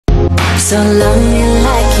So love me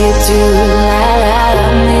like you do,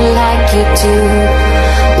 love me like you do.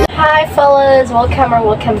 Hi fellas,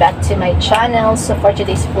 welcome back to my channel. So for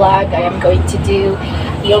today's vlog, I am going to do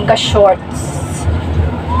yoga shorts.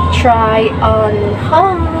 Try on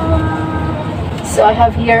So I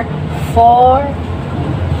have here 4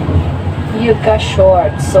 yoga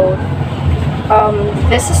shorts. So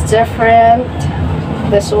this is different.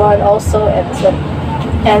 This one also,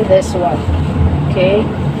 and this one. Okay,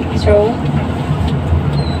 so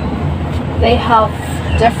they have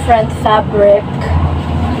different fabric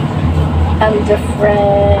and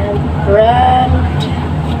different brand.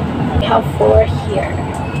 We have 4 here.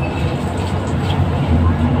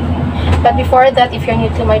 But before that, if you're new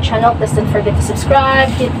to my channel, please don't forget to subscribe,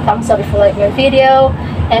 hit thumbs up if you like my video,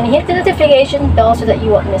 and hit the notification bell so that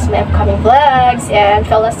you won't miss my upcoming vlogs. And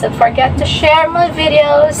fellas, don't forget to share my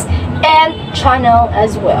videos and channel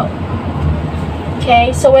as well.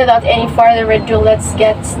 Okay, so without any further ado, let's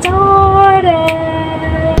get started.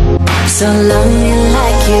 So love me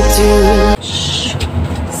like you do.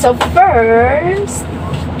 So first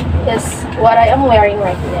is what I am wearing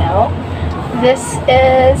right now. This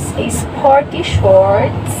is a sporty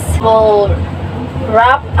shorts. Will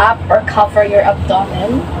wrap up or cover your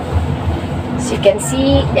abdomen. So you can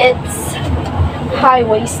see it's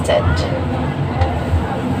high-waisted.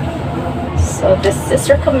 So this is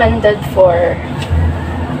recommended for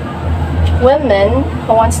women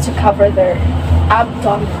who wants to cover their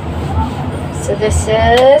abdomen. So this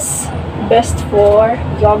is best for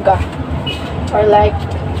yoga, or like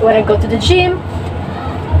when I go to the gym.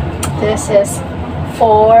 This is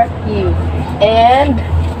for you, and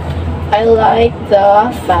I like the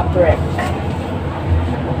fabric.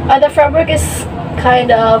 The fabric is kind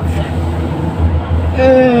of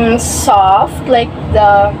soft, like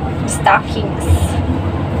the stockings.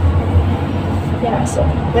 Yeah, so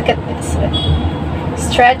look at this one.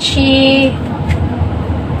 Stretchy,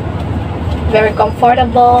 very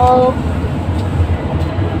comfortable.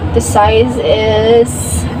 The size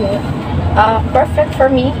is perfect for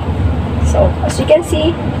me. So as you can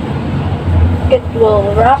see, it will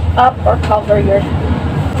wrap up or cover your.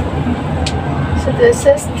 So this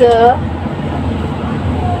is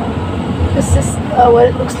what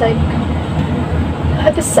it looks like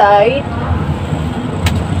at the side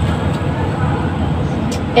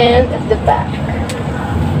and at the back.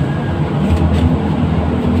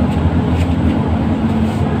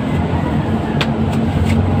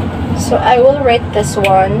 So I will rate this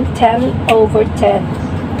one 10/10.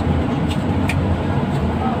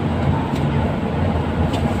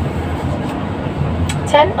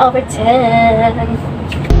 10/10.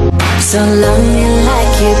 So love me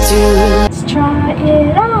like you do. Let's try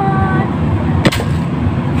it on.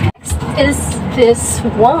 Next is this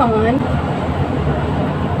one.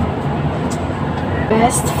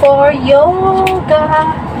 Best for yoga.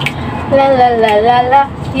 La la la la la.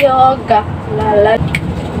 Yoga. La la.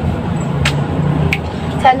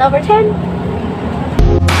 10/10.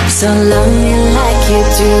 So love me like you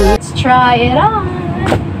do. Let's try it on.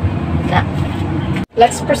 Now,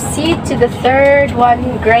 let's proceed to the third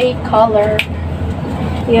one, gray color.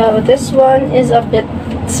 Yeah, this one is a bit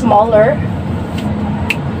smaller,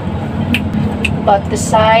 but the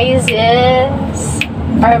size is,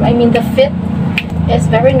 the fit is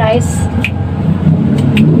very nice,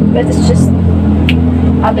 but it's just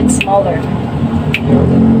a bit smaller.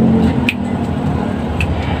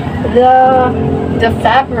 The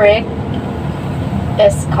fabric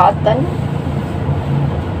is cotton,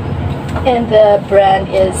 and the brand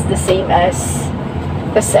is the same as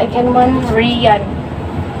the second one, Rian.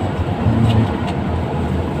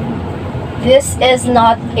 This is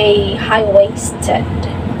not a high-waisted,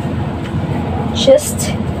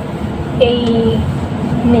 just a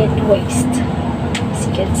mid-waist. As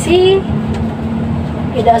you can see,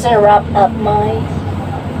 it doesn't wrap up my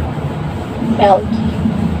belly.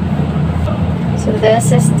 So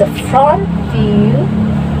this is the front view.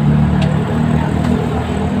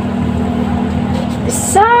 The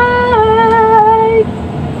side.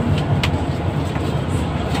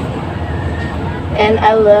 And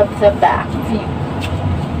I love the back view.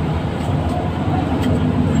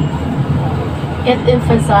 It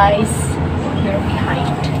emphasizes your behind.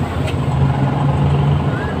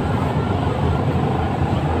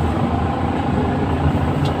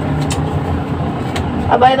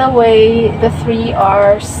 By the way, the 3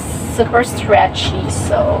 are super stretchy,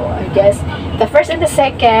 so I guess the first and the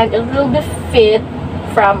second, it will be fit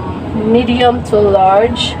from medium to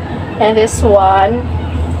large, and this one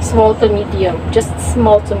small to medium, just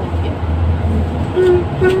small to medium.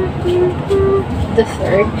 The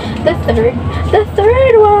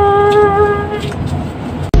third one.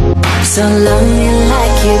 So love me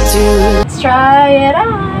like you do. Let's try it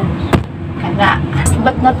out. Last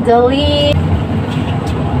but not the least,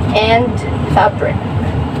 and fabric.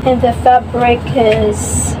 And the fabric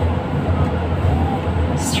is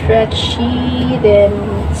stretchy,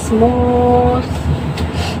 then smooth.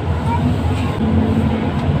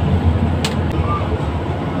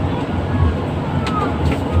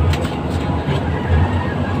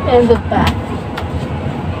 And the back.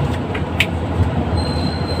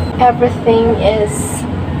 Everything is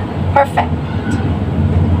perfect.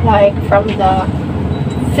 Like from the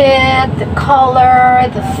fit, the color,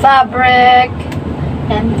 the fabric,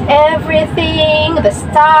 and everything, the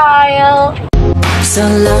style. So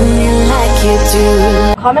love me like you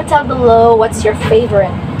do. Comment down below what's your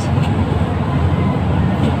favorite.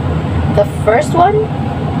 The first one,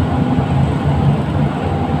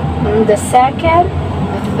 the second,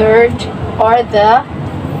 the third, or the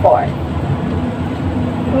fourth.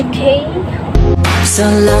 Okay. So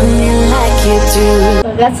love me like you do.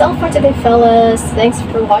 So that's all for today, fellas. Thanks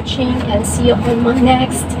for watching and see you on my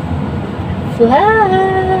next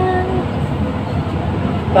vlog.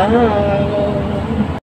 Bye.